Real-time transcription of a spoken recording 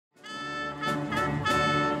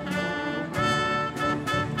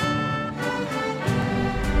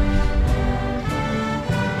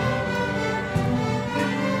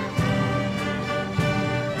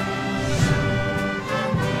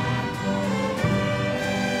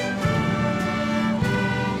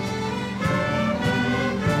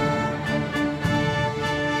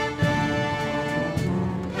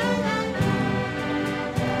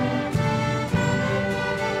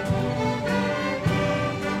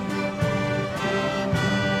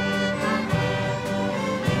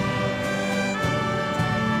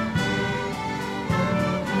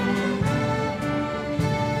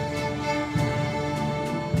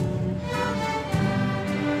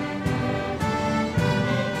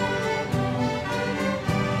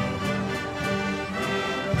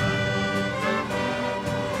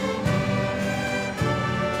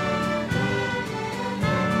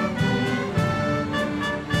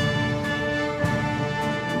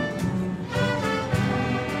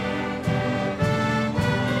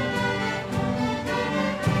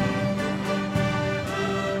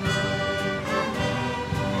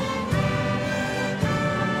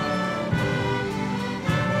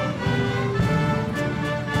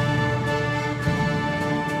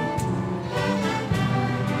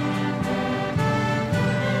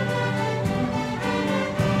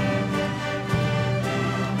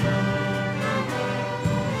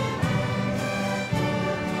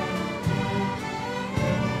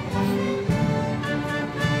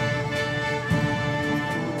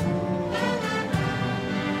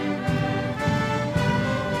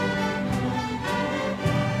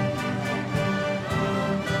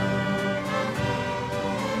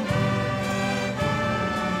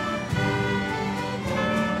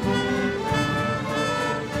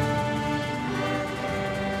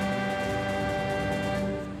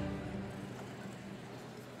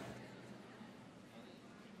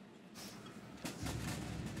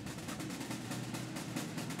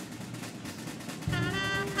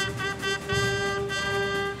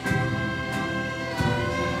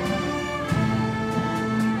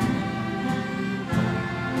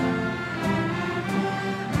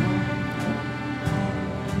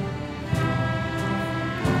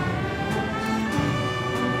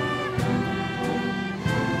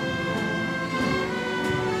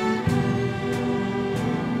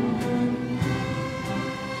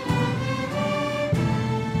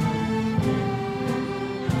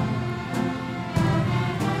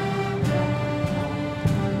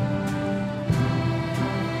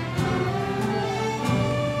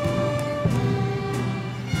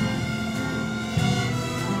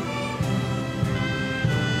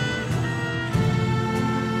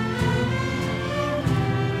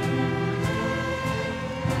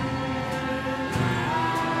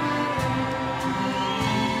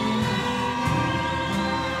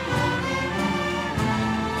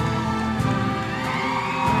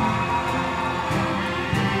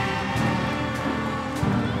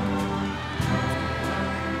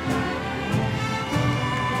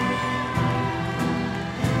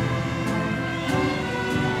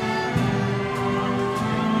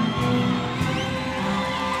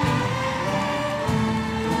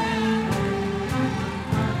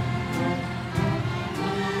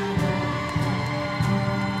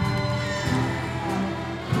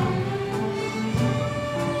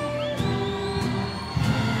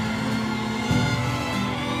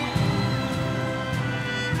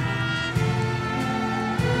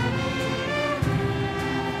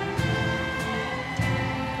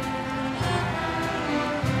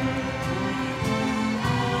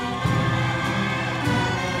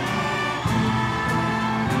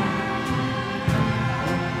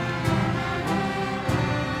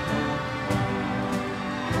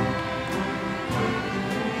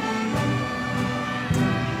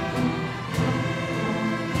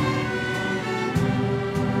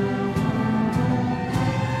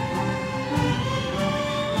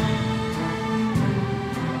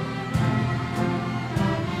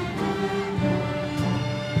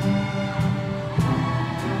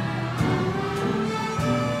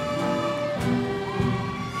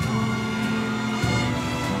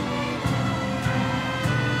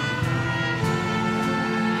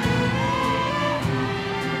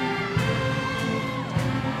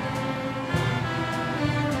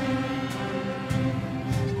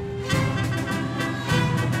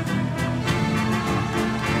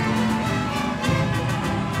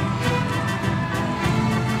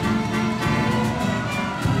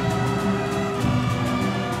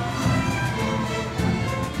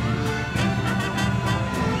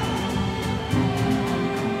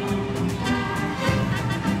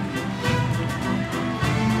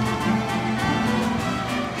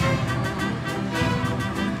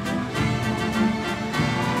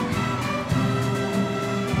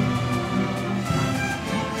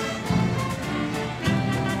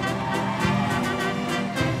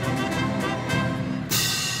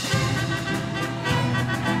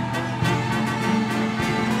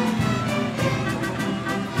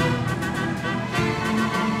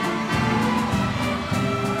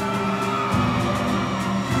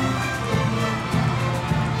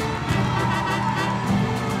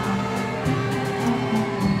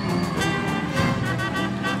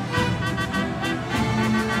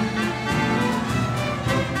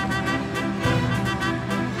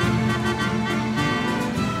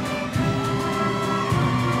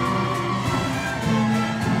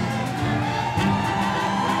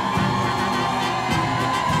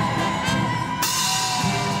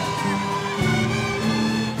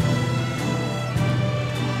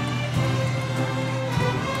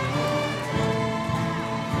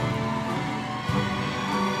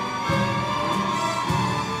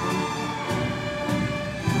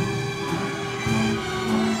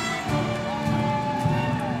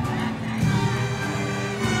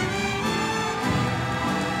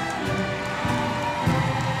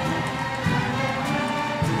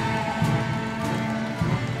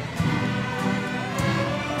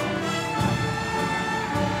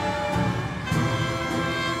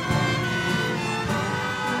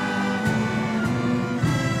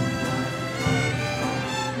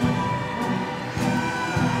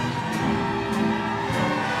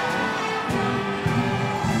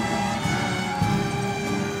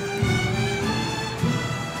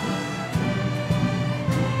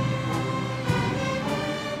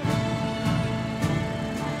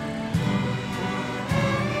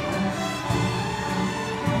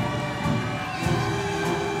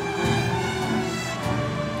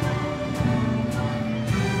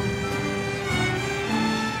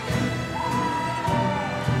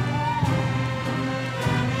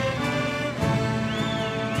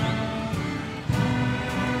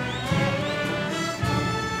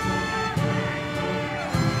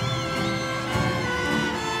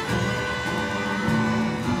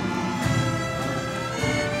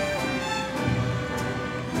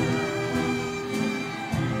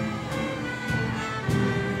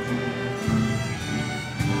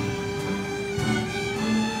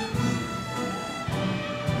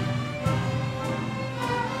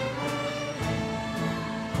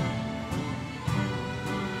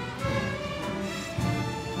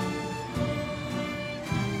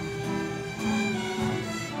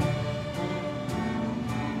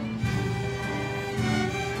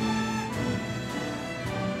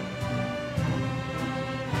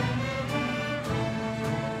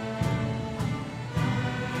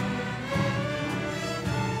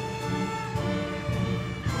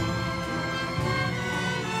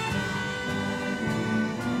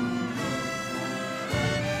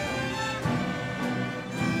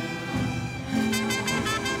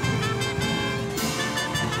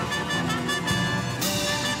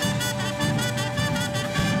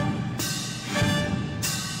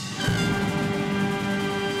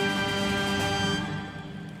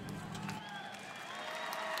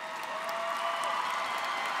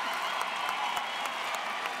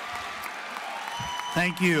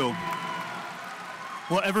Thank you.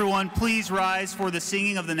 Will everyone please rise for the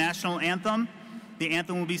singing of the national anthem? The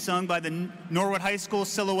anthem will be sung by the Norwood High School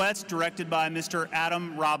Silhouettes, directed by Mr.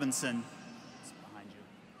 Adam Robinson. It's behind you.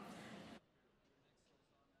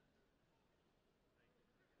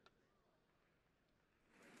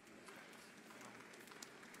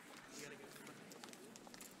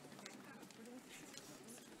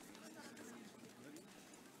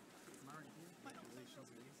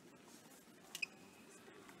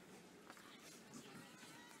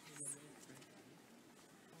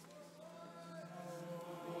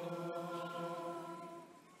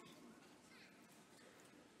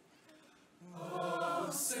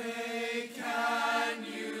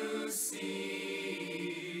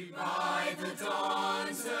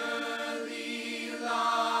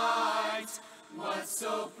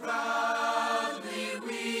 So proudly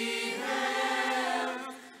we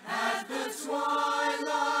hailed at the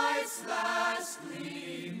twilight's last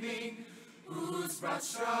gleaming, whose broad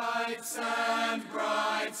stripes and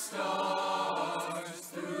bright stars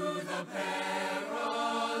through the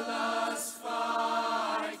perilous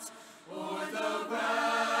fight o'er the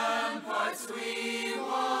ramparts we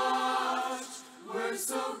watched were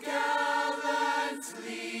so gallantly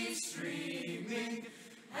streaming,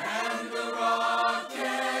 and the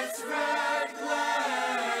rocket's red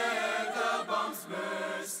glare, the bombs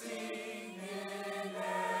bursting in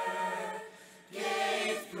air,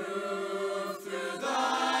 gave proof through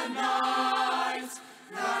the night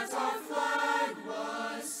that our flag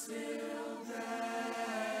was still there.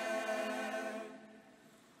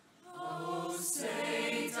 Oh,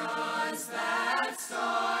 say does that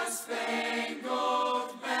star-spangled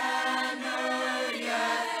banner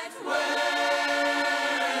yet wave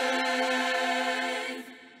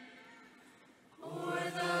o'er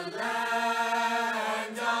the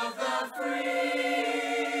land of the free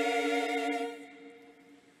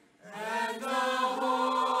and the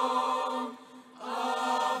home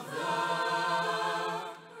of the brave.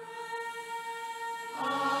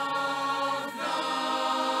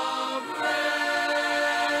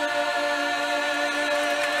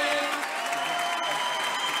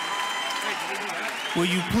 Will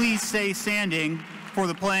you please stay standing for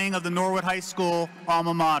the playing of the Norwood High School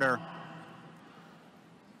alma mater?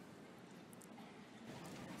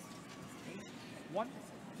 One,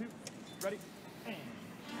 two, ready, and.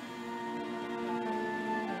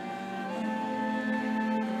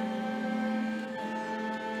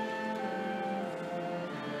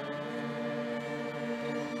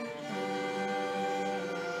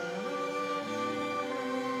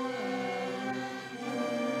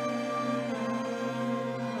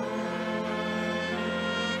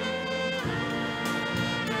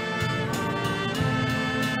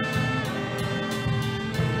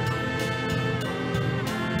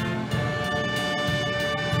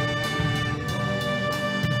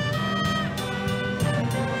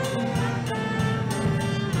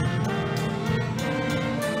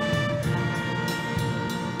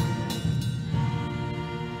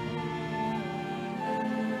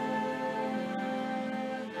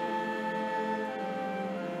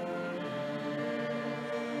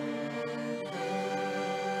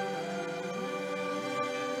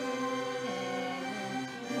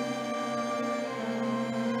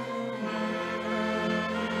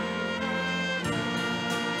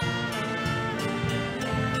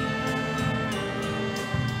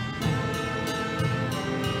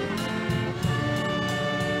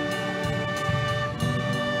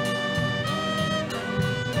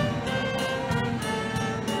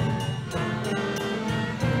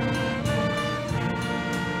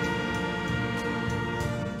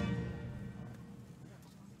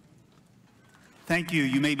 Thank you.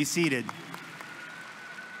 You may be seated.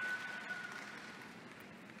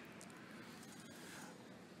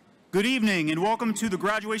 Good evening and welcome to the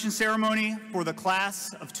graduation ceremony for the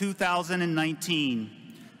class of 2019.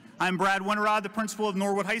 I'm Brad Winterrod, the principal of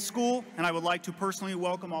Norwood High School, and I would like to personally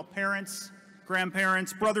welcome all parents,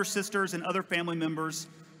 grandparents, brothers, sisters, and other family members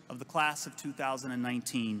of the class of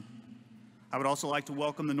 2019. I would also like to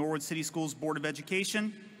welcome the Norwood City Schools Board of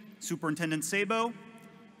Education, Superintendent Sabo,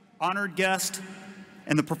 honored guest,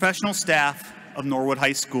 and the professional staff of Norwood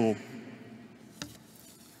High School.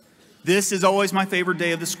 This is always my favorite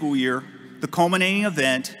day of the school year, the culminating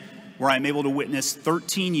event where I'm able to witness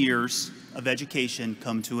 13 years of education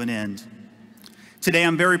come to an end. Today,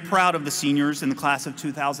 I'm very proud of the seniors in the class of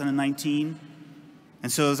 2019,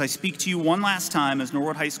 and so as I speak to you one last time as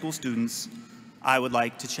Norwood High School students, I would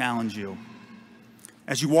like to challenge you.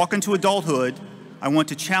 As you walk into adulthood, I want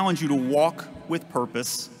to challenge you to walk with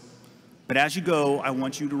purpose, but as you go, I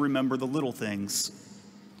want you to remember the little things.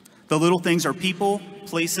 The little things are people,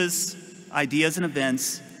 places, ideas, and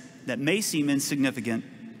events that may seem insignificant,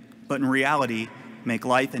 but in reality make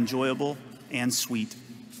life enjoyable and sweet.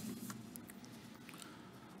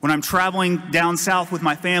 When I'm traveling down south with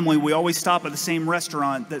my family, we always stop at the same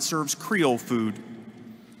restaurant that serves Creole food.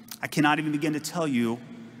 I cannot even begin to tell you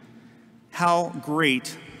how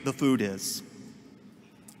great the food is.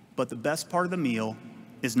 But the best part of the meal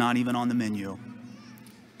is not even on the menu.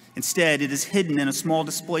 Instead, it is hidden in a small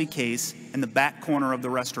display case in the back corner of the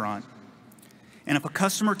restaurant. And if a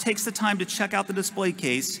customer takes the time to check out the display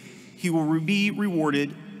case, he will be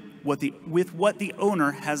rewarded with what the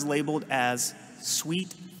owner has labeled as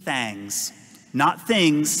sweet thangs. Not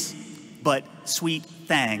things, but sweet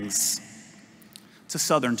thangs. It's a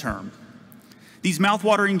Southern term. These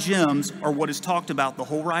mouth-watering gems are what is talked about the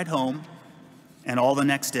whole ride home and all the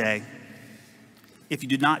next day. If you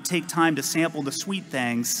did not take time to sample the sweet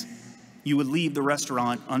things, you would leave the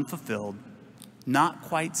restaurant unfulfilled, not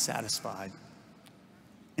quite satisfied.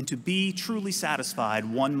 And to be truly satisfied,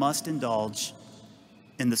 one must indulge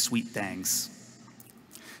in the sweet things.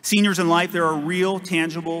 Seniors in life, there are real,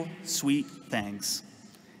 tangible, sweet things,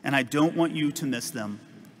 and I don't want you to miss them.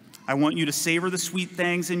 I want you to savor the sweet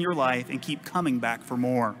things in your life and keep coming back for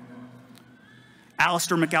more.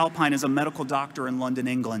 Alistair McAlpine is a medical doctor in London,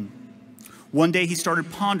 England. One day he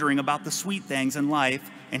started pondering about the sweet things in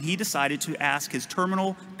life, and he decided to ask his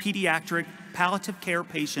terminal pediatric palliative care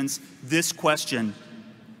patients this question: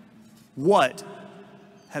 what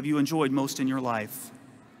have you enjoyed most in your life?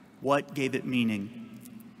 What gave it meaning?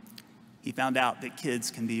 He found out that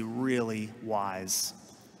kids can be really wise.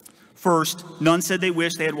 First, none said they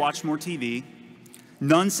wished they had watched more TV.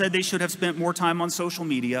 None said they should have spent more time on social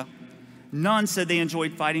media. None said they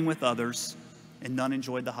enjoyed fighting with others, and none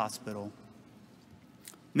enjoyed the hospital.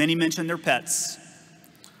 Many mentioned their pets.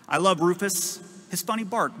 I love Rufus. His funny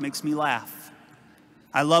bark makes me laugh.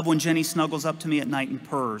 I love when Jenny snuggles up to me at night and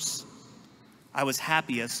purrs. I was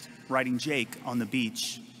happiest riding Jake on the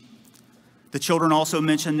beach. The children also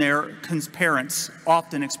mentioned their parents,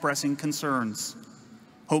 often expressing concerns.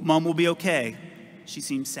 Hope Mom will be okay. She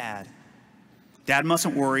seems sad. Dad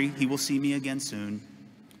mustn't worry. He will see me again soon.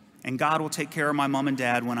 And God will take care of my mom and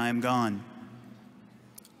dad when I am gone.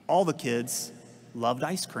 All the kids loved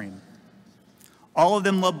ice cream. All of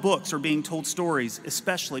them loved books or being told stories,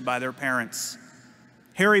 especially by their parents.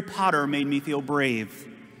 Harry Potter made me feel brave.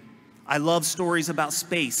 I love stories about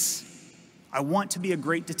space. I want to be a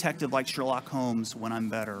great detective like Sherlock Holmes when I'm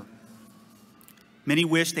better. Many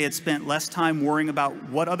wish they had spent less time worrying about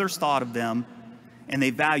what others thought of them, and they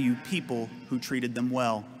value people who treated them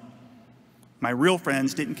well. My real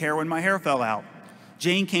friends didn't care when my hair fell out.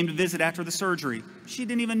 Jane came to visit after the surgery. She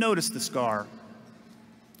didn't even notice the scar.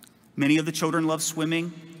 Many of the children love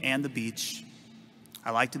swimming and the beach.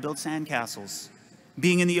 I like to build sandcastles.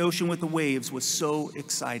 Being in the ocean with the waves was so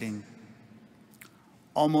exciting.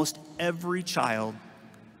 Almost every child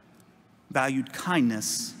valued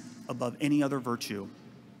kindness above any other virtue.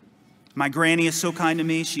 My granny is so kind to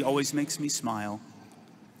me, she always makes me smile.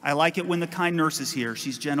 I like it when the kind nurse is here.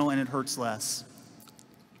 She's gentle and it hurts less.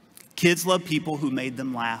 Kids love people who made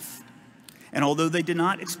them laugh. And although they did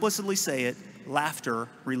not explicitly say it, laughter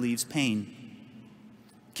relieves pain.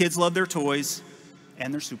 Kids love their toys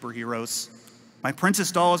and their superheroes. My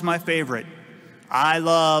princess doll is my favorite. I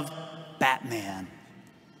love Batman.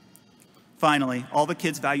 Finally, all the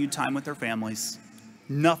kids valued time with their families.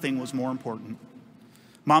 Nothing was more important.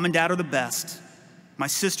 Mom and Dad are the best. My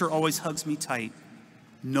sister always hugs me tight.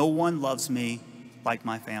 No one loves me like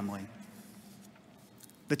my family.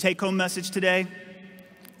 The take-home message today: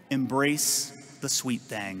 embrace the sweet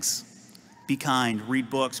things. Be kind, read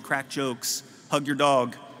books, crack jokes, hug your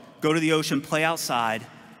dog, go to the ocean, play outside,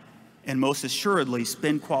 and most assuredly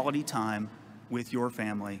spend quality time with your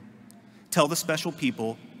family. Tell the special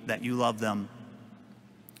people that you love them.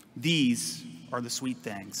 These are the sweet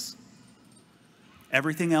things.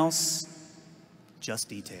 Everything else, just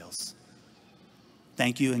details.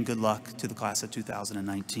 Thank you and good luck to the class of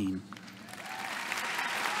 2019.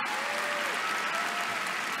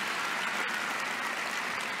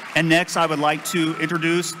 And next, I would like to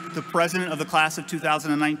introduce the president of the class of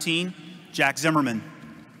 2019, Jack Zimmerman.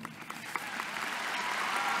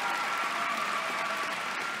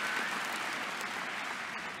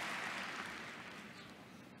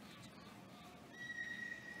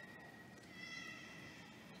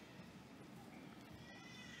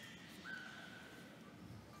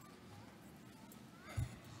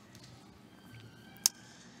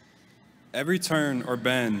 Every turn or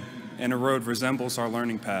bend in a road resembles our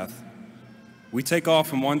learning path. We take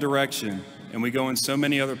off in one direction and we go in so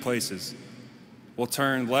many other places. We'll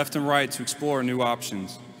turn left and right to explore new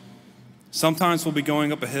options. Sometimes we'll be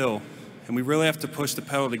going up a hill, and we really have to push the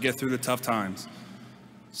pedal to get through the tough times.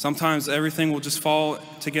 Sometimes everything will just fall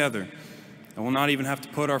together, and we'll not even have to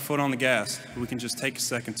put our foot on the gas. We can just take a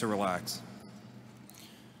second to relax.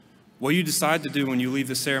 What you decide to do when you leave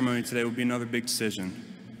the ceremony today will be another big decision.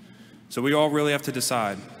 So we all really have to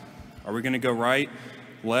decide. Are we going to go right,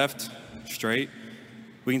 left, straight?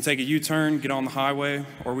 We can take a U-turn, get on the highway,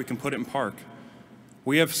 or we can put it in park.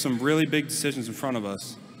 We have some really big decisions in front of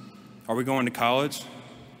us. Are we going to college?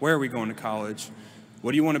 Where are we going to college?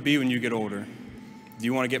 What do you want to be when you get older? Do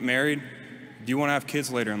you want to get married? Do you want to have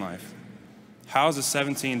kids later in life? How is a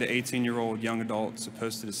 17 to 18-year-old young adult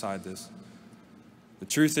supposed to decide this? The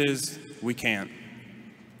truth is, we can't.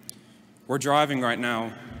 We're driving right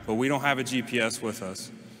now, but we don't have a GPS with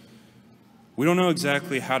us. We don't know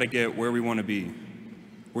exactly how to get where we want to be.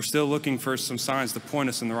 We're still looking for some signs to point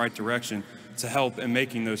us in the right direction to help in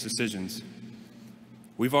making those decisions.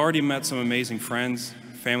 We've already met some amazing friends,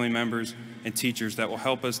 family members, and teachers that will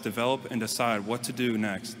help us develop and decide what to do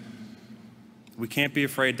next. We can't be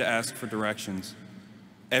afraid to ask for directions.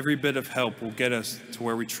 Every bit of help will get us to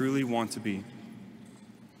where we truly want to be.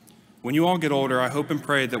 When you all get older, I hope and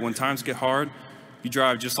pray that when times get hard, you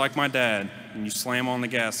drive just like my dad and you slam on the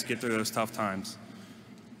gas to get through those tough times.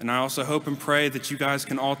 And I also hope and pray that you guys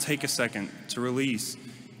can all take a second to release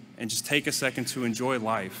and just take a second to enjoy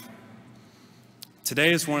life.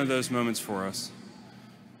 Today is one of those moments for us.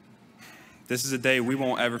 This is a day we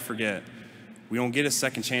won't ever forget. We don't get a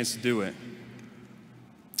second chance to do it.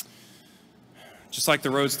 Just like the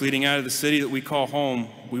roads leading out of the city that we call home,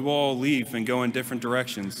 we will all leave and go in different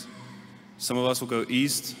directions. Some of us will go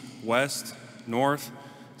east, west, north,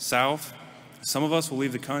 south. Some of us will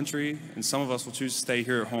leave the country, and some of us will choose to stay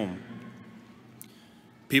here at home.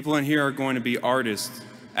 People in here are going to be artists,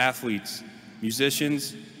 athletes,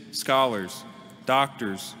 musicians, scholars,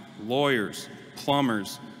 doctors, lawyers,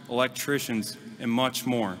 plumbers, electricians, and much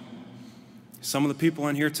more. Some of the people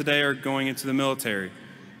in here today are going into the military.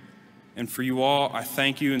 And for you all, I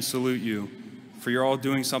thank you and salute you, for you're all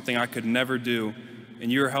doing something I could never do,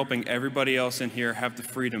 and you're helping everybody else in here have the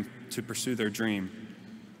freedom to pursue their dream.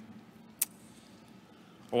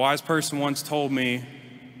 A wise person once told me,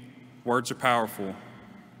 words are powerful,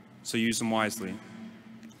 so use them wisely.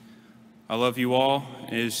 I love you all,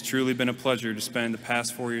 and it has truly been a pleasure to spend the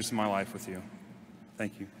past 4 years of my life with you.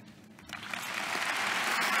 Thank you.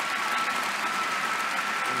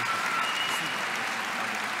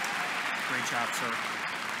 Great job, sir.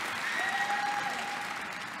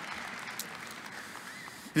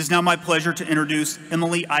 It is now my pleasure to introduce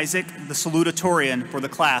Emily Isaac, the salutatorian for the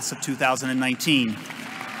class of 2019.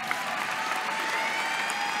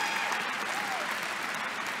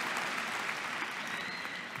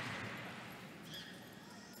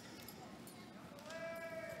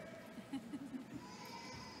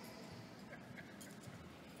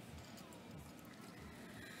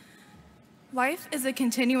 Life is a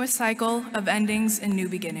continuous cycle of endings and new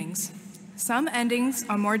beginnings. Some endings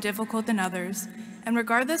are more difficult than others, and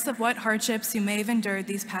regardless of what hardships you may have endured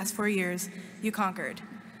these past 4 years, you conquered.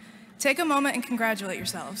 Take a moment and congratulate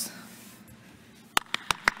yourselves.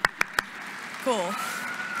 Cool.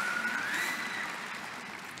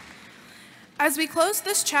 As we close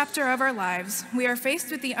this chapter of our lives, we are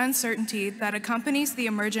faced with the uncertainty that accompanies the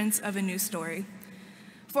emergence of a new story.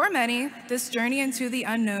 For many, this journey into the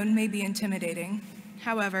unknown may be intimidating.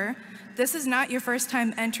 However, this is not your first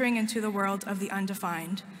time entering into the world of the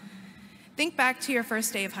undefined. Think back to your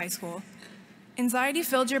first day of high school. Anxiety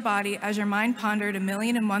filled your body as your mind pondered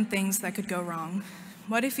 1,000,001 things that could go wrong.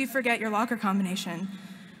 What if you forget your locker combination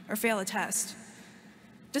or fail a test?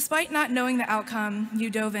 Despite not knowing the outcome, you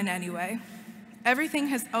dove in anyway. Everything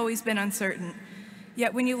has always been uncertain,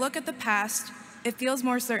 yet when you look at the past, it feels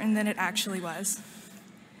more certain than it actually was.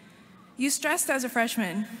 You stressed as a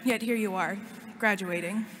freshman, yet here you are,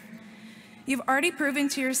 graduating. You've already proven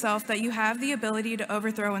to yourself that you have the ability to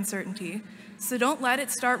overthrow uncertainty, so don't let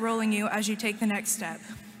it start rolling you as you take the next step.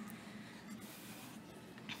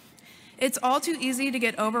 It's all too easy to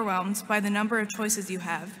get overwhelmed by the number of choices you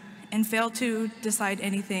have and fail to decide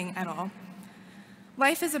anything at all.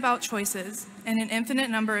 Life is about choices, and an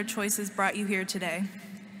infinite number of choices brought you here today.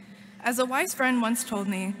 As a wise friend once told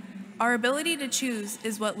me, our ability to choose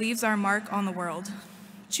is what leaves our mark on the world.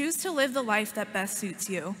 Choose to live the life that best suits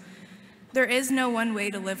you. There is no one way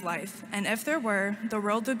to live life, and if there were, the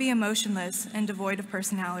world would be emotionless and devoid of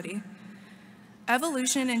personality.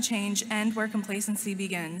 Evolution and change end where complacency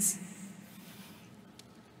begins.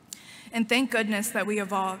 And thank goodness that we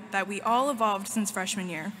all evolved since freshman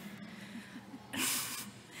year.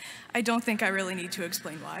 I don't think I really need to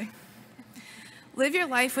explain why. Live your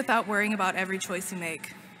life without worrying about every choice you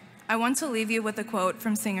make. I want to leave you with a quote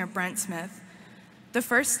from singer Brent Smith. "The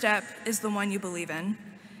first step is the one you believe in."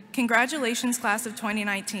 Congratulations, class of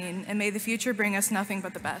 2019, and may the future bring us nothing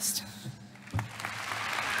but the best.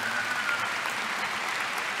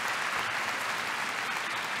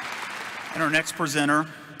 And our next presenter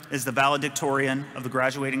is the valedictorian of the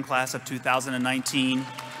graduating class of 2019,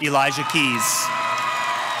 Elijah Keys.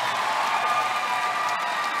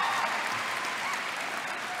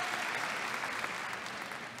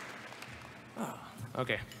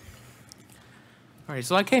 Okay. All right,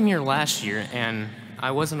 so I came here last year, and I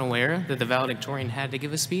wasn't aware that the valedictorian had to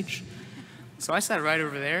give a speech. So I sat right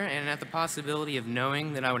over there, and at the possibility of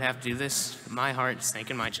knowing that I would have to do this, my heart sank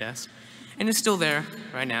in my chest. And it's still there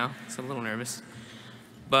right now, so I'm a little nervous.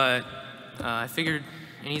 But I figured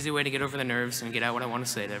an easy way to get over the nerves and get out what I want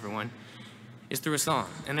to say to everyone is through a song.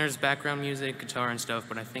 And there's background music, guitar and stuff,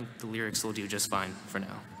 but I think the lyrics will do just fine for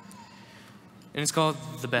now. And it's called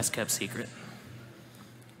The Best Kept Secret.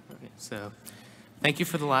 So, thank you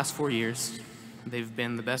for the last 4 years. They've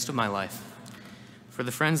been the best of my life. For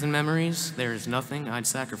the friends and memories, there is nothing I'd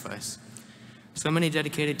sacrifice. So many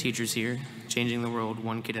dedicated teachers here, changing the world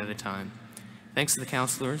one kid at a time. Thanks to the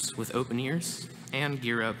counselors with open ears, and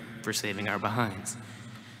Gear Up for saving our behinds.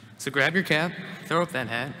 So grab your cap, throw up that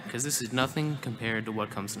hat, because this is nothing compared to what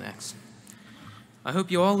comes next. I hope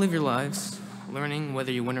you all live your lives, learning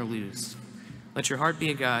whether you win or lose. Let your heart be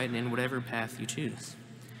a guide in whatever path you choose.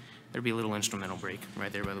 There'd be a little instrumental break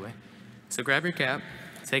right there, by the way. So grab your cap,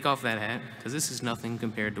 take off that hat, because this is nothing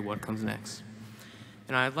compared to what comes next.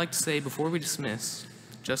 And I'd like to say before we dismiss,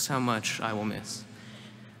 just how much I will miss.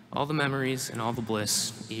 All the memories and all the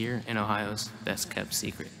bliss here in Ohio's best kept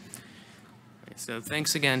secret. So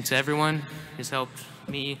thanks again to everyone who's helped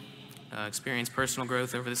me experience personal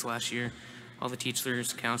growth over this last year. All the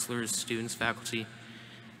teachers, counselors, students, faculty,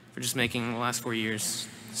 for just making the last 4 years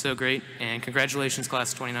so great, and congratulations,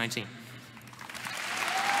 class of 2019.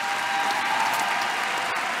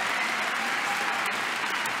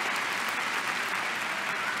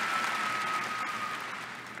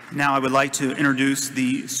 Now I would like to introduce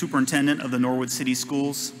the superintendent of the Norwood City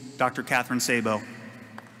Schools, Dr. Catherine Sabo.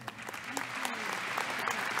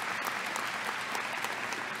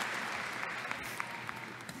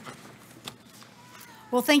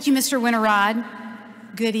 Well, thank you, Mr. Winterrod.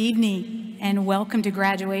 Good evening and welcome to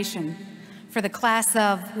graduation for the class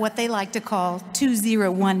of what they like to call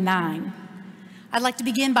 2019. I'd like to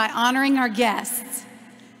begin by honoring our guests,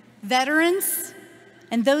 veterans,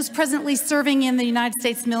 and those presently serving in the United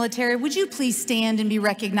States military. Would you please stand and be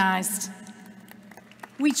recognized?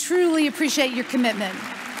 We truly appreciate your commitment.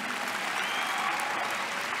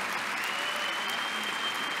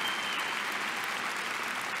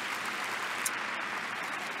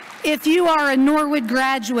 If you are a Norwood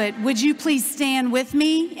graduate, would you please stand with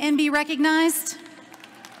me and be recognized?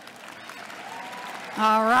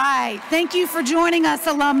 All right. Thank you for joining us,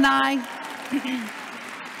 alumni.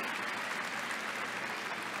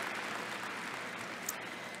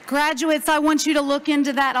 Graduates, I want you to look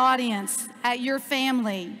into that audience, at your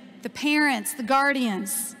family, the parents, the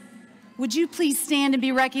guardians. Would you please stand and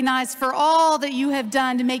be recognized for all that you have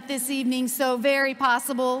done to make this evening so very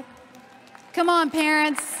possible? Come on,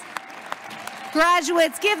 parents.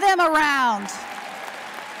 Graduates, give them a round.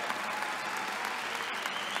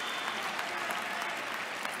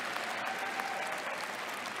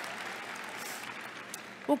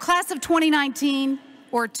 Well, class of 2019,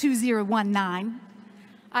 or 2019,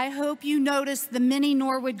 I hope you noticed the many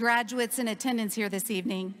Norwood graduates in attendance here this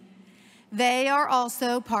evening. They are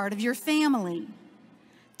also part of your family.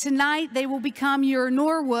 Tonight, they will become your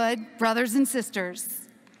Norwood brothers and sisters.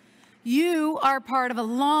 You are part of a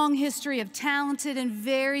long history of talented and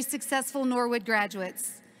very successful Norwood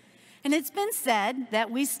graduates. And it's been said that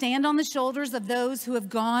we stand on the shoulders of those who have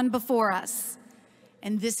gone before us.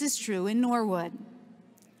 And this is true in Norwood.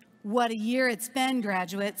 What a year it's been,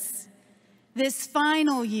 graduates. This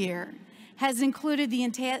final year has included the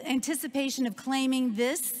anticipation of claiming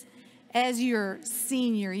this as your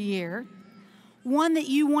senior year, one that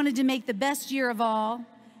you wanted to make the best year of all.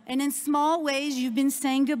 And in small ways, you've been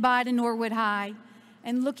saying goodbye to Norwood High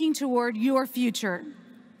and looking toward your future.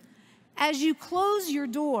 As you close your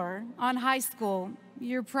door on high school,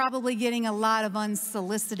 you're probably getting a lot of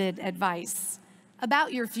unsolicited advice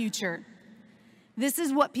about your future. This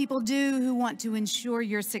is what people do who want to ensure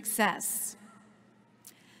your success.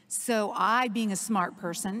 So I, being a smart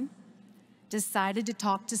person, decided to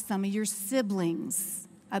talk to some of your siblings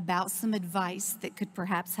about some advice that could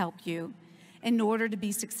perhaps help you in order to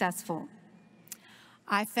be successful.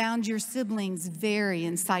 I found your siblings very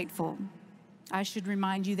insightful. I should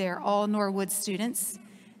remind you they're all Norwood students,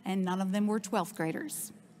 and none of them were 12th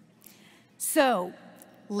graders. So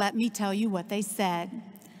let me tell you what they said.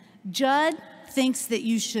 Judd thinks that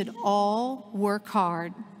you should all work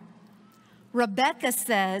hard. Rebecca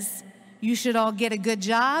says you should all get a good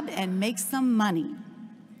job and make some money.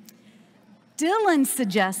 Dylan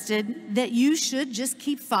suggested that you should just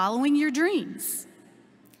keep following your dreams.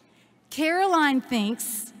 Caroline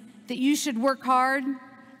thinks that you should work hard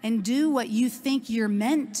and do what you think you're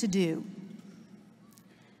meant to do.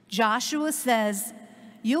 Joshua says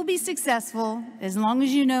you'll be successful as long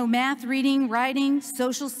as you know math, reading, writing,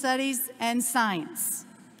 social studies, and science.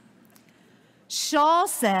 Shaw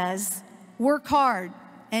says work hard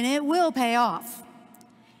and it will pay off.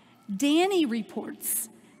 Danny reports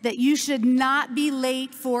that you should not be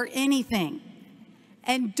late for anything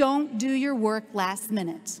and don't do your work last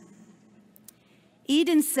minute.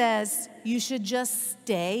 Eden says you should just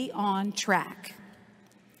stay on track.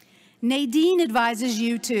 Nadine advises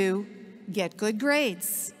you to get good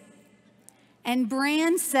grades. And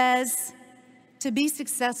Brand says to be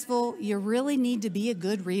successful, you really need to be a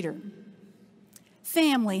good reader.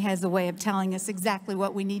 Family has a way of telling us exactly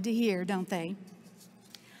what we need to hear, don't they?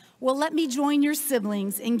 Well, let me join your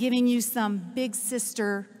siblings in giving you some big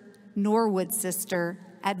sister, Norwood sister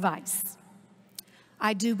advice.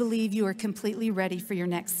 I do believe you are completely ready for your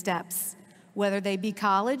next steps, whether they be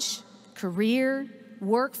college, career,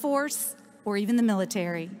 workforce, or even the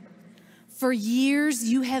military. For years,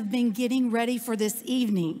 you have been getting ready for this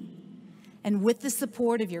evening, and with the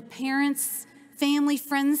support of your parents, family,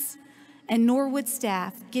 friends, and Norwood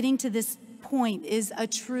staff, getting to this point is a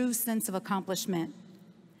true sense of accomplishment.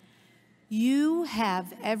 You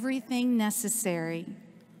have everything necessary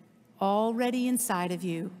already inside of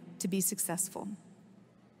you to be successful.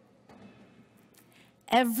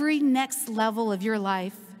 Every next level of your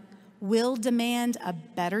life will demand a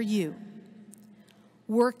better you.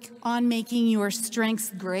 Work on making your strengths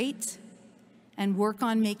great and work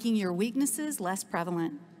on making your weaknesses less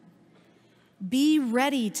prevalent. Be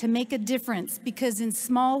ready to make a difference because in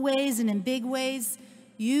small ways and in big ways,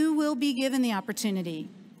 you will be given the opportunity.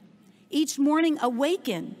 Each morning,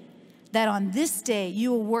 awaken that on this day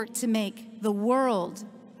you will work to make the world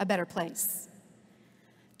a better place.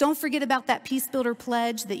 Don't forget about that Peace Builder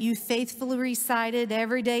pledge that you faithfully recited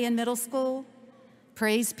every day in middle school.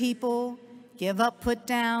 Praise people, give up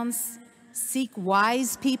put-downs, seek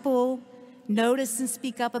wise people, notice and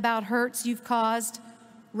speak up about hurts you've caused,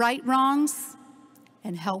 right wrongs,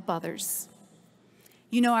 and help others.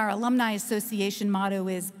 You know, our Alumni Association motto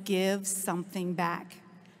is give something back,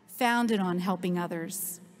 founded on helping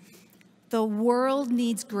others. The world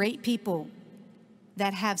needs great people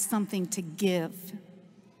that have something to give.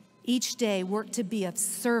 Each day, work to be of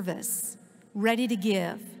service, ready to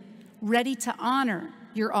give, ready to honor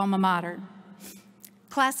your alma mater.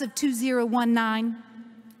 Class of 2019,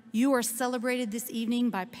 you are celebrated this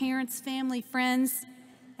evening by parents, family, friends,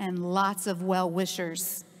 and lots of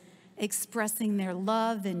well-wishers, expressing their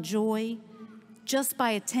love and joy just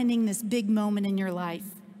by attending this big moment in your life.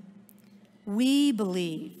 We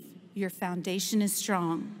believe your foundation is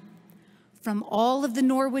strong. From all of the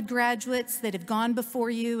Norwood graduates that have gone before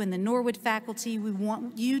you and the Norwood faculty, we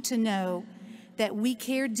want you to know that we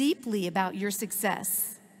care deeply about your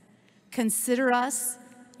success. Consider us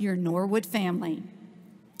your Norwood family.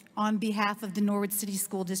 On behalf of the Norwood City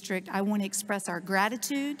School District, I want to express our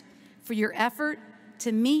gratitude for your effort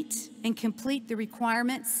to meet and complete the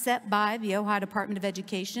requirements set by the Ohio Department of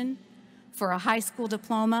Education for a high school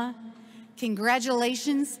diploma.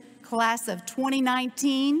 Congratulations, class of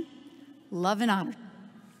 2019. Love and honor.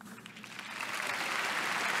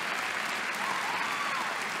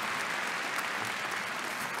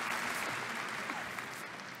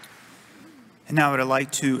 And now I would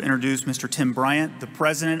like to introduce Mr. Tim Bryant, the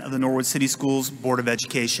president of the Norwood City Schools Board of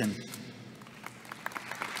Education.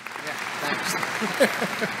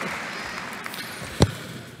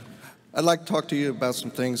 I'd like to talk to you about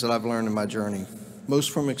some things that I've learned in my journey,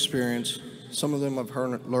 most from experience. Some of them I've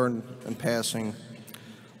learned in passing.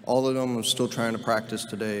 All of them I'm still trying to practice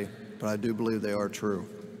today, but I do believe they are true.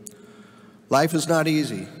 Life is not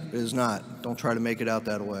easy. It is not. Don't try to make it out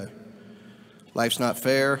that way. Life's not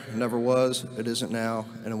fair. It never was. It isn't now,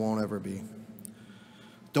 and it won't ever be.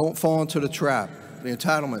 Don't fall into the trap, the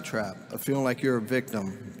entitlement trap, of feeling like you're a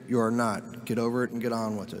victim. You are not. Get over it and get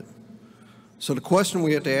on with it. So the question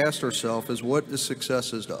we have to ask ourselves is, what is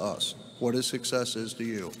success is to us? What is success is to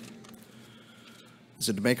you? Is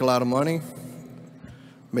it to make a lot of money?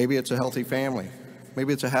 Maybe it's a healthy family.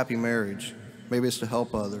 Maybe it's a happy marriage. Maybe it's to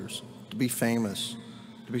help others, to be famous,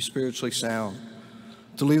 to be spiritually sound,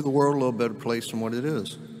 to leave the world a little better place than what it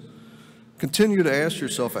is. Continue to ask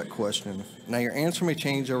yourself that question. Now, your answer may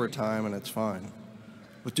change over time, and it's fine.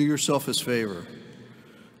 But do yourself this favor.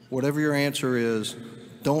 Whatever your answer is,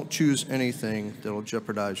 don't choose anything that will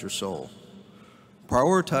jeopardize your soul.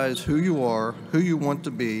 Prioritize who you are, who you want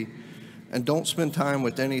to be, and don't spend time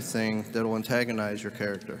with anything that will antagonize your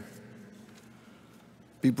character.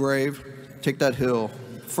 Be brave. Take that hill.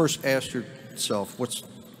 First, ask yourself, what's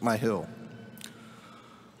my hill?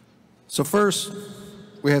 So first,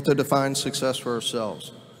 we have to define success for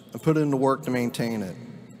ourselves and put in the work to maintain it.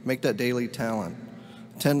 Make that daily talent.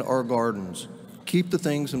 Tend our gardens. Keep the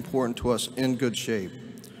things important to us in good shape.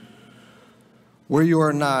 Where you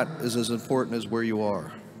are not is as important as where you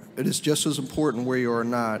are. It is just as important where you are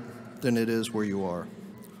not than it is where you are.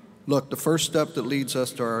 Look, the first step that leads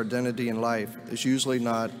us to our identity in life is usually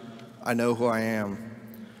not, I know who I am.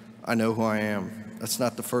 I know who I am. That's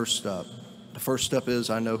not the first step. The first step is,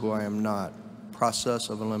 I know who I am not. Process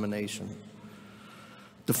of elimination.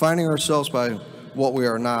 Defining ourselves by what we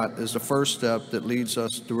are not is the first step that leads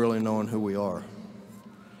us to really knowing who we are.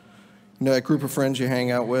 You know, that group of friends you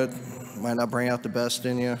hang out with might not bring out the best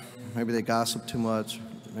in you. Maybe they gossip too much.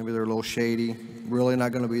 Maybe they're a little shady. Really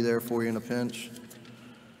not going to be there for you in a pinch.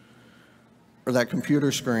 Or that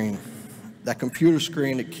computer screen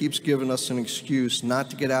that keeps giving us an excuse not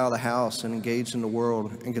to get out of the house and engage in the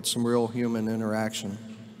world and get some real human interaction.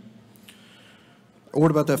 Or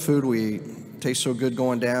what about that food we eat? Tastes so good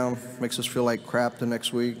going down, makes us feel like crap the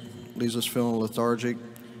next week, leaves us feeling lethargic,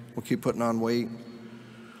 we'll keep putting on weight.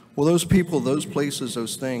 Well, those people, those places,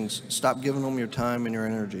 those things, stop giving them your time and your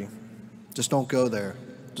energy. Just don't go there.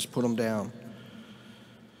 Just put them down.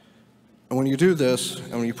 And when you do this,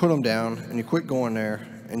 and when you put them down, and you quit going there,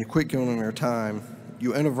 and you quit giving them your time,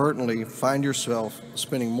 you inadvertently find yourself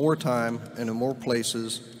spending more time and in more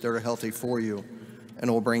places that are healthy for you, and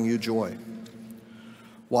will bring you joy.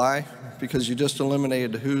 Why? Because you just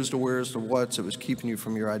eliminated the who's, the where's, the what's that was keeping you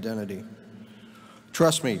from your identity.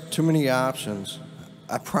 Trust me, too many options.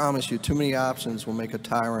 I promise you, too many options will make a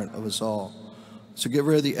tyrant of us all. So get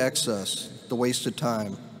rid of the excess, the wasted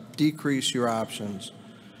time. Decrease your options.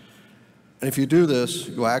 And if you do this,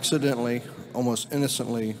 you'll accidentally, almost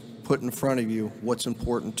innocently, put in front of you what's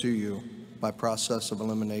important to you by process of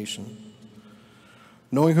elimination.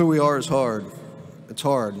 Knowing who we are is hard. It's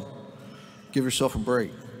hard. Give yourself a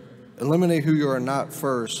break. Eliminate who you are not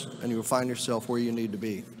first, and you'll find yourself where you need to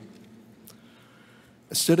be.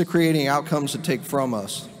 Instead of creating outcomes that take from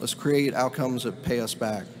us, let's create outcomes that pay us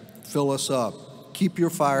back. Fill us up. Keep your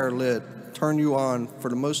fire lit. Turn you on for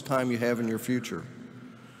the most time you have in your future.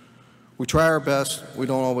 We try our best, we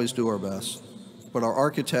don't always do our best. But our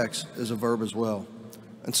architects is a verb as well.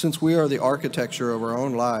 And since we are the architecture of our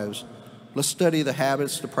own lives, let's study the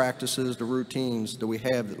habits, the practices, the routines that we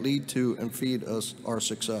have that lead to and feed us our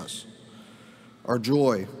success. Our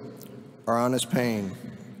joy, our honest pain,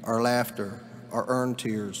 our laughter, our earned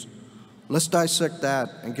tears. Let's dissect that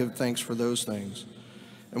and give thanks for those things.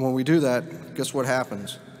 And when we do that, guess what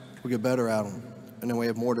happens? We get better at them, and then we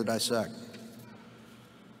have more to dissect.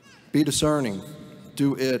 Be discerning.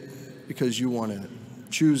 Do it because you want it.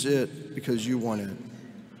 Choose it because you want it.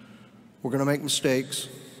 We're going to make mistakes.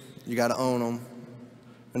 You got to own them,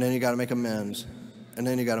 and then you got to make amends, and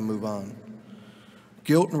then you got to move on.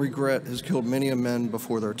 Guilt and regret has killed many a men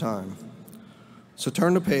before their time. So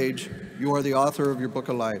turn the page. You are the author of your book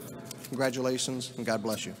of life. Congratulations, and God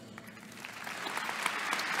bless you.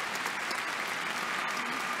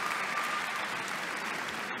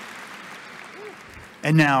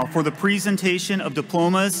 And now for the presentation of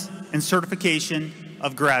diplomas and certification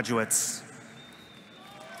of graduates.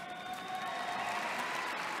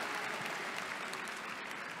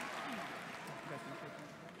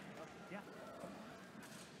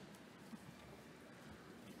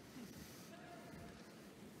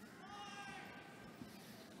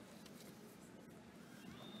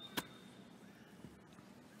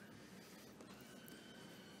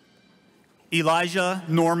 Elijah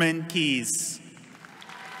Norman Keys.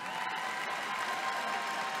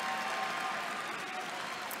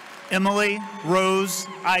 Emily Rose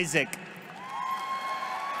Isaac.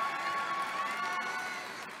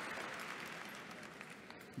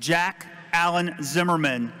 Jack Allen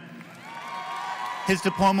Zimmerman. His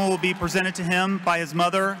diploma will be presented to him by his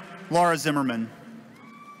mother, Laura Zimmerman.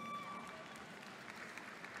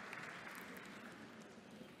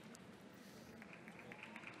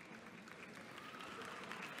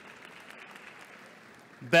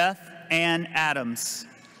 Beth Ann Adams.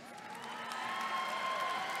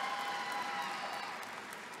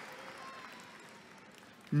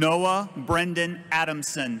 Noah Brendan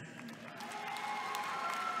Adamson.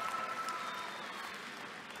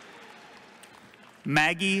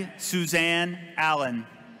 Maggie Suzanne Allen.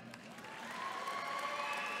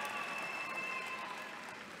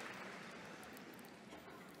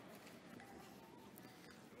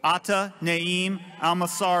 Atta Naeem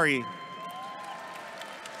Almasari.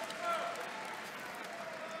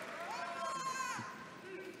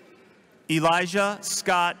 Elijah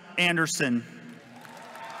Scott Anderson.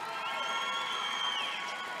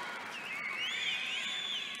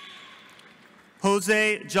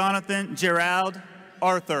 Jose Jonathan Gerald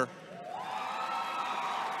Arthur.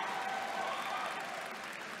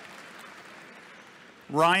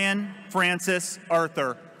 Ryan Francis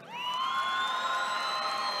Arthur.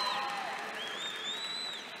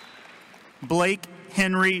 Blake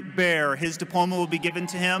Henry Bear. His diploma will be given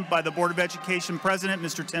to him by the Board of Education President,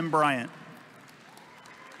 Mr. Tim Bryant.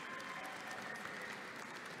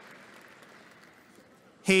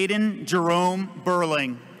 Hayden Jerome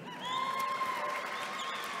Burling.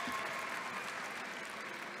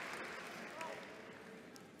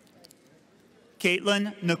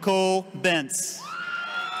 Caitlin Nicole Bentz.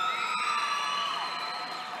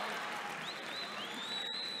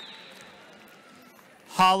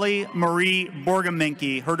 Holly Marie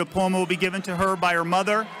Borgamenke. Her diploma will be given to her by her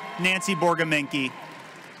mother, Nancy Borgamenke.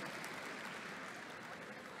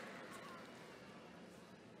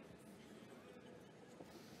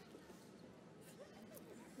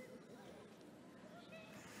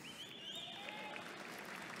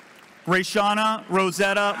 Rayshana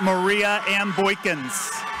Rosetta Maria Ann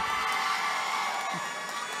Boykins.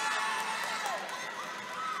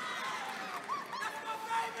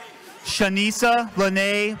 Shanisa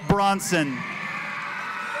Lene Bronson.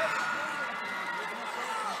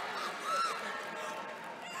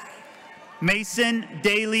 Mason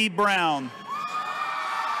Daly Brown.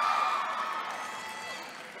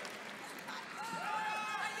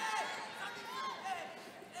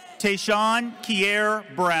 Tayshawn Kier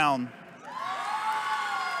Brown.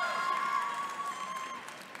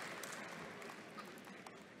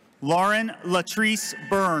 Lauren Latrice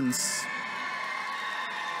Burns.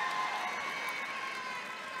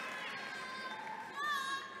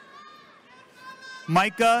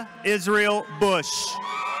 Micah Israel Bush.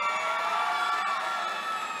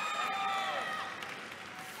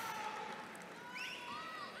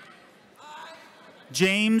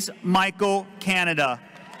 James Michael Canada.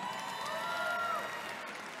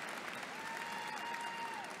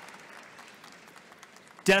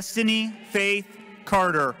 Destiny Faith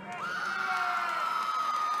Carter.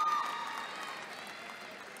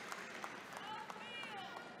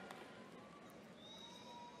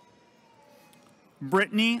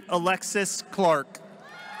 Brittany Alexis Clark.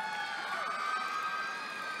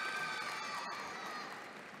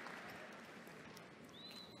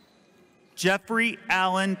 Jeffrey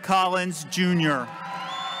Allen Collins, Jr.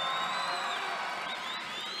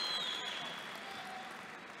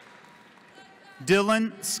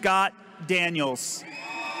 Dylan Scott Daniels.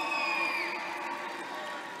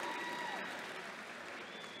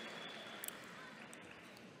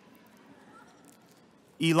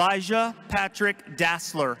 Elijah Patrick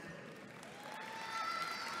Dassler.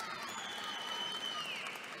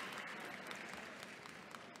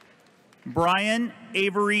 Brian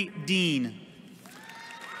Avery Dean.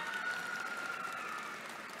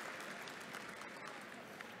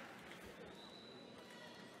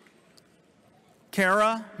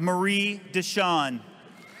 Kara Marie Deshawn.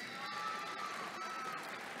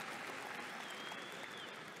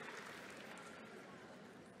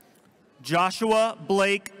 Joshua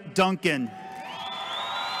Blake Duncan.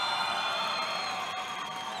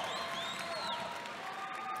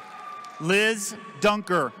 Liz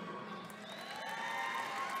Dunker.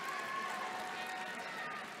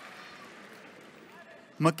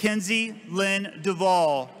 Mackenzie Lynn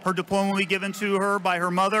Duvall. Her diploma will be given to her by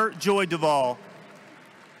her mother, Joy Duvall.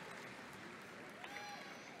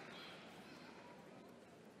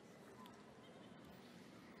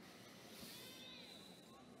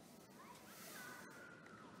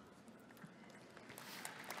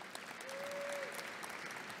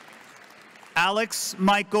 Alex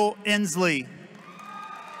Michael Inslee.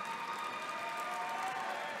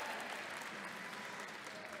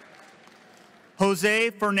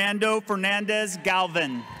 Jose Fernando Fernandez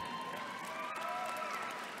Galvin.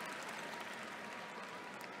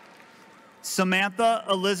 Samantha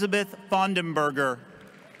Elizabeth Fondenberger.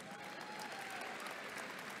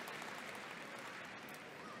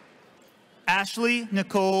 Ashley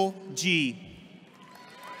Nicole G.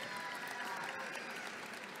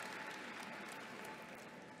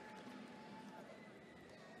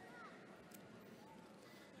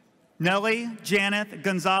 Nelly Janeth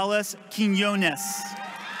Gonzalez Quinones.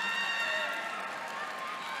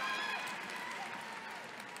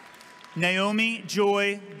 Naomi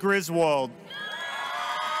Joy Griswold.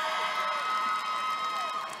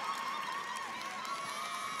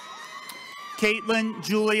 Caitlin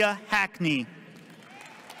Julia Hackney.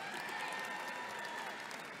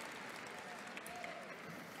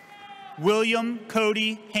 William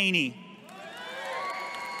Cody Haney.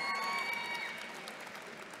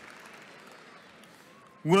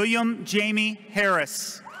 William Jamie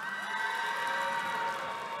Harris.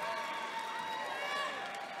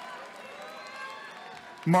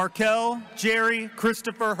 Markel Jerry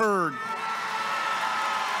Christopher Hurd.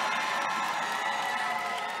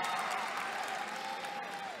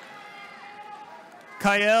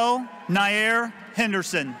 Kyle Nair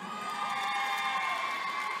Henderson.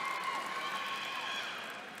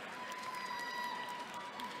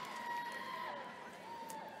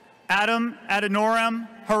 Adam Adenoram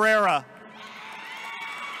Herrera.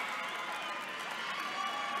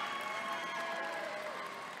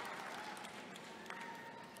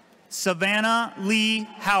 Savannah Lee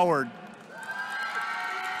Howard.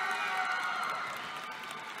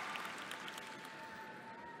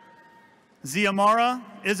 Ziamara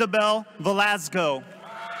Isabel Velasco.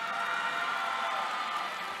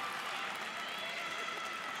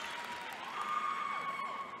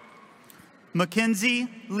 Mackenzie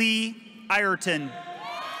Lee Ireton.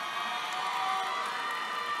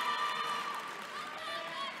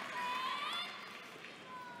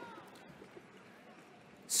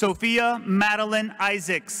 Sophia Madeline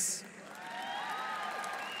Isaacs.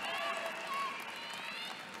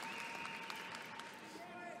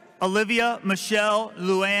 Olivia Michelle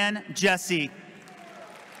Luann Jesse.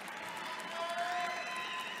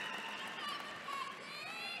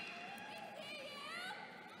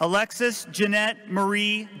 Alexis Jeanette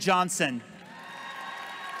Marie Johnson.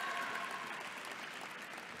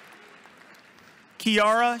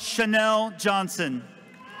 Kiara Chanel Johnson.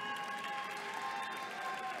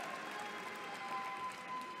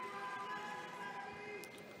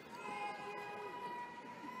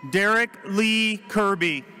 Derek Lee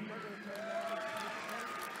Kirby.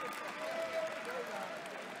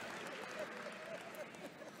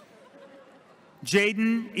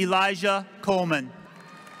 Jaden Elijah Coleman.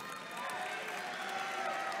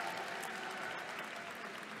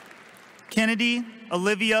 Kennedy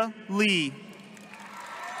Olivia Lee.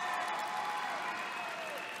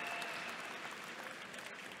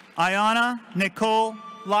 Ayana Nicole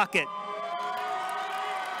Lockett.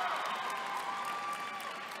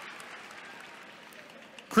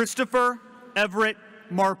 Christopher Everett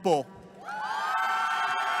Marple.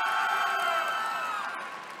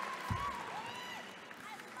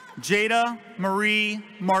 Jada Marie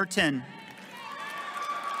Martin.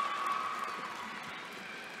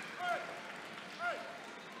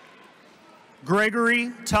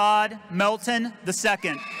 Gregory Todd Melton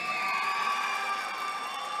II.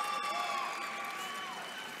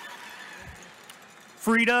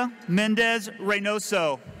 Frida Mendez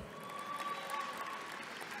Reynoso.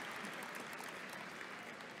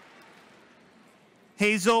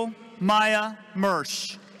 Hazel Maya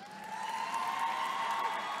Mersch.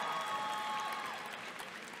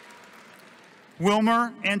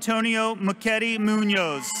 Wilmer Antonio Machetti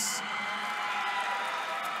Munoz.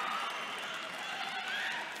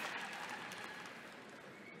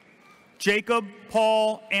 Jacob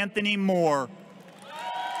Paul Anthony Moore.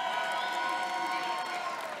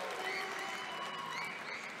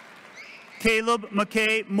 Caleb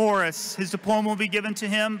McKay Morris. His diploma will be given to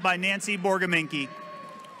him by Nancy Borgaminki.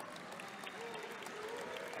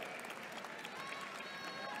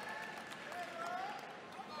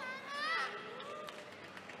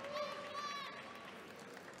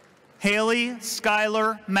 Haley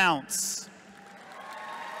Skylar Mounts.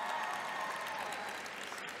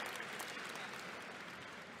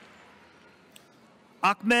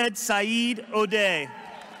 Ahmed Saeed O'Day.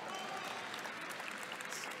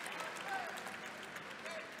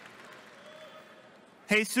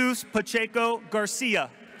 Jesus Pacheco Garcia.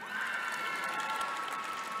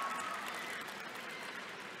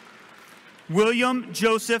 William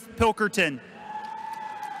Joseph Pilkerton.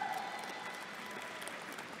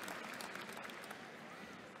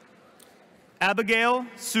 Abigail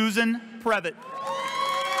Susan Previtt.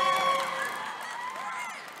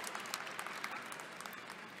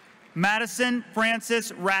 Madison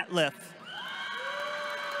Francis Ratliff.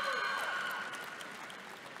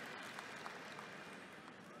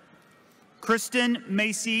 Kristen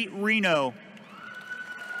Macy Reno.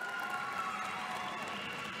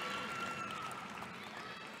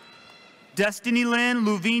 Destiny Lynn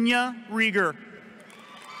Luvinia Rieger.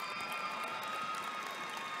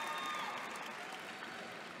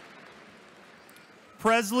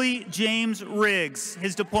 Presley James Riggs.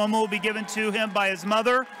 His diploma will be given to him by his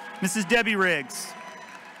mother, Mrs. Debbie Riggs.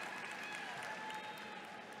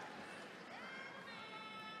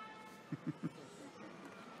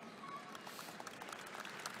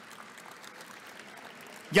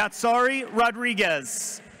 Yatsari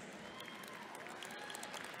Rodriguez.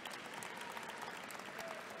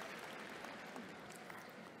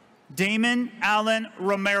 Damon Allen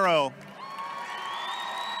Romero.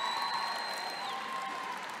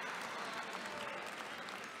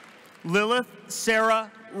 Lilith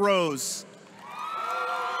Sarah Rose.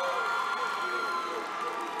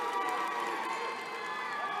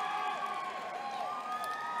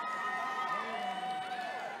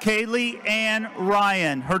 Kaylee Ann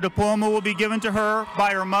Ryan. Her diploma will be given to her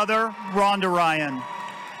by her mother, Rhonda Ryan.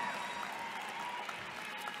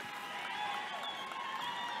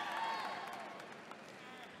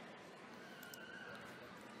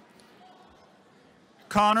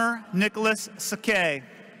 Connor Nicholas Sakay.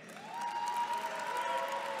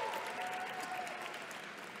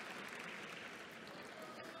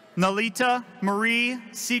 Nalita Marie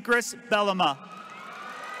Secris Bellama.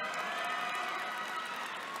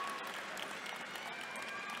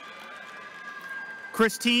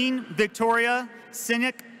 Christine Victoria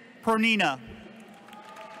Sinek Pernina.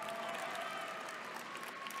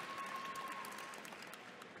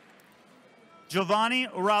 Giovanni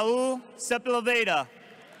Raul Sepulveda.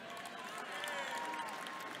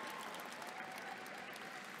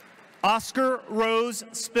 Oscar Rose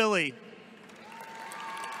Spilly.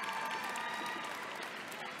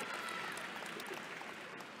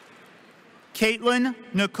 Caitlin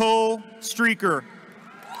Nicole Streaker.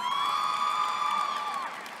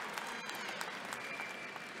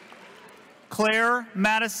 Claire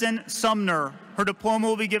Madison Sumner. Her diploma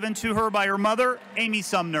will be given to her by her mother, Amy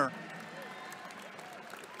Sumner.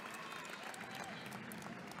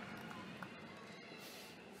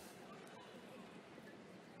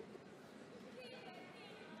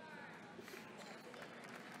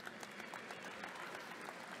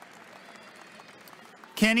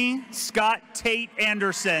 Kenny Scott Tate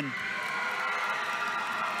Anderson.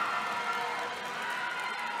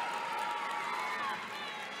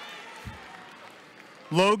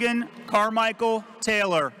 Logan Carmichael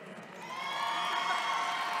Taylor.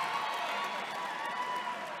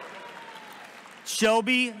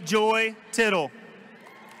 Shelby Joy Tittle.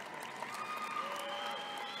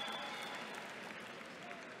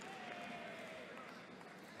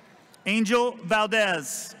 Angel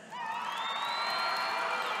Valdez.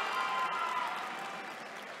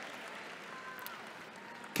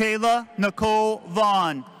 Kayla Nicole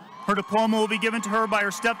Vaughn. Her diploma will be given to her by her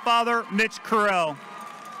stepfather, Mitch Carell.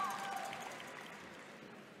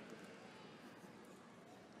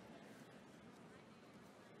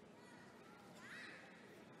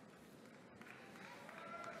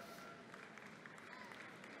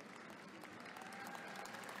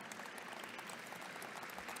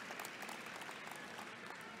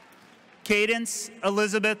 Cadence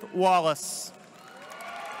Elizabeth Wallace.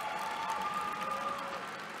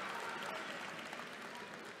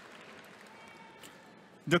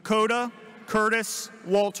 Dakota Curtis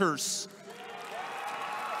Walters.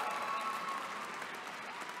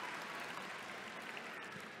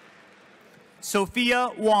 Sophia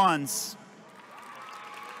Wands.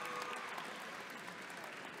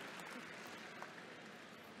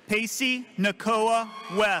 Pacey Nakoa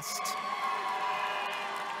West.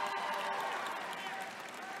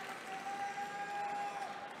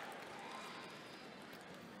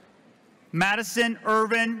 Madison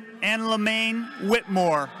Irvin and Lemaine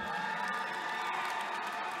Whitmore.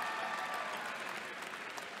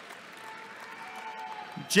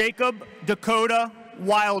 Jacob Dakota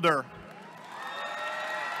Wilder.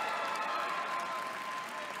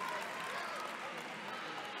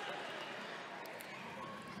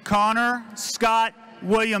 Connor Scott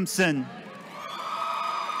Williamson.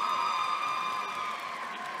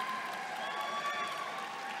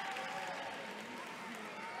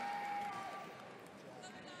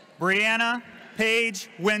 Brianna Paige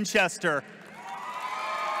Winchester.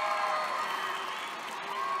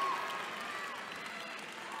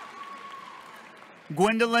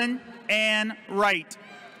 Gwendolyn Ann Wright.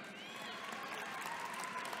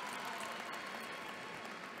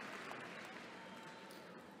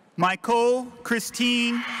 Michael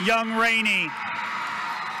Christine Young Rainey.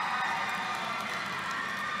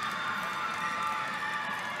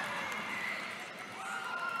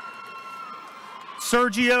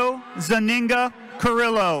 Sergio Zaninga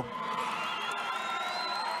Carrillo.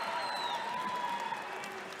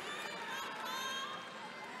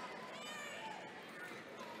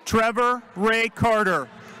 Trevor Ray Carter.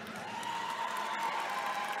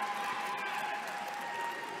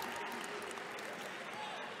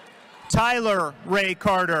 Tyler Ray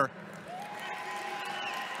Carter.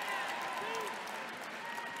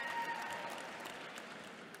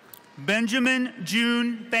 Benjamin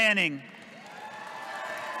June Banning.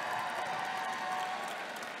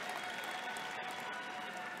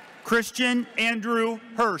 Christian Andrew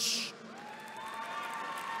Hirsch.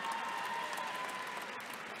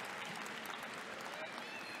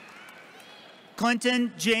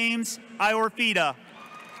 Clinton James Iorfita.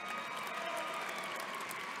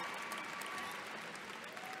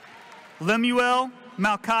 Lemuel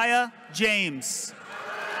Malchiah James.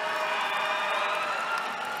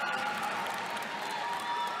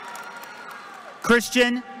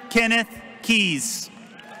 Christian Kenneth Keys.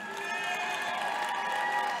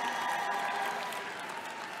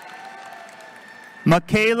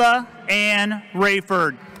 Michaela Ann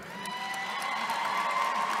Rayford.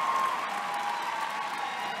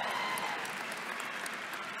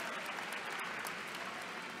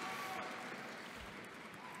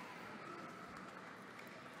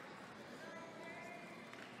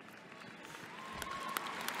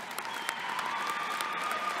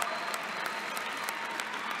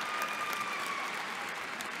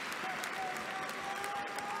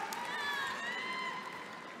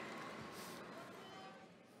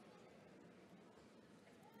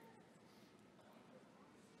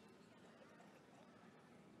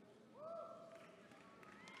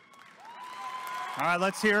 All right,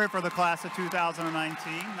 let's hear it for the class of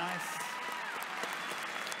 2019. Nice.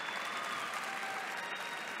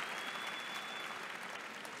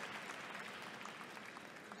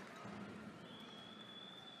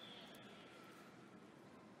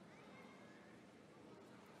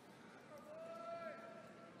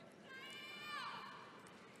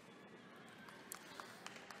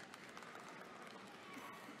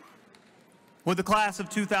 Would the class of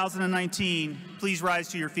 2019 please rise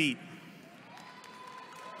to your feet?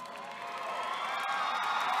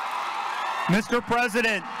 Mr.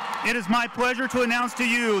 President, it is my pleasure to announce to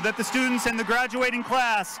you that the students in the graduating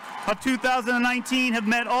class of 2019 have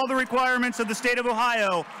met all the requirements of the state of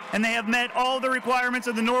Ohio, and they have met all the requirements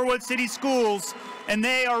of the Norwood City Schools, and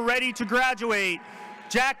they are ready to graduate.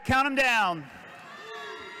 Jack, count them down.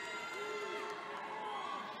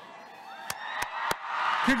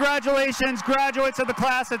 Congratulations, graduates of the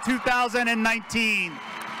class of 2019.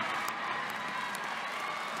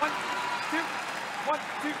 1,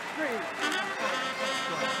 2, 3.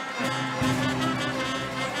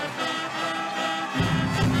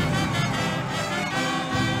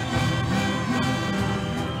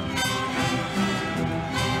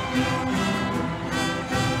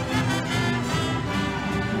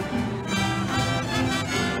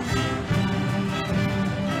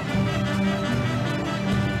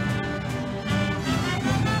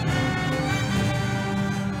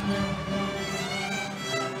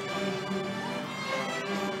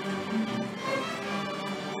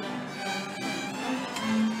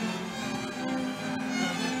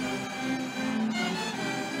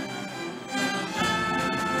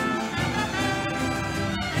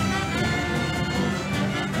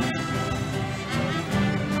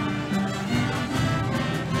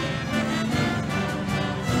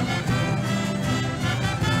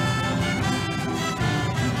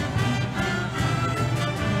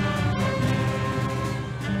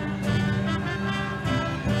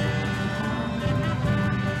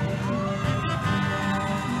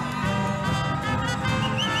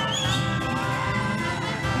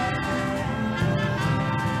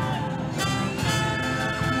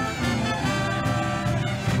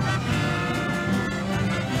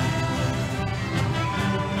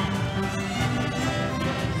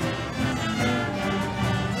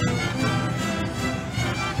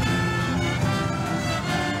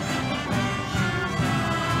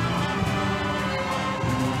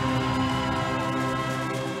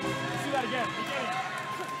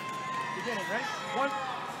 Beginning, right? 1,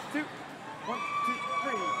 2, 1, 2,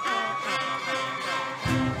 3.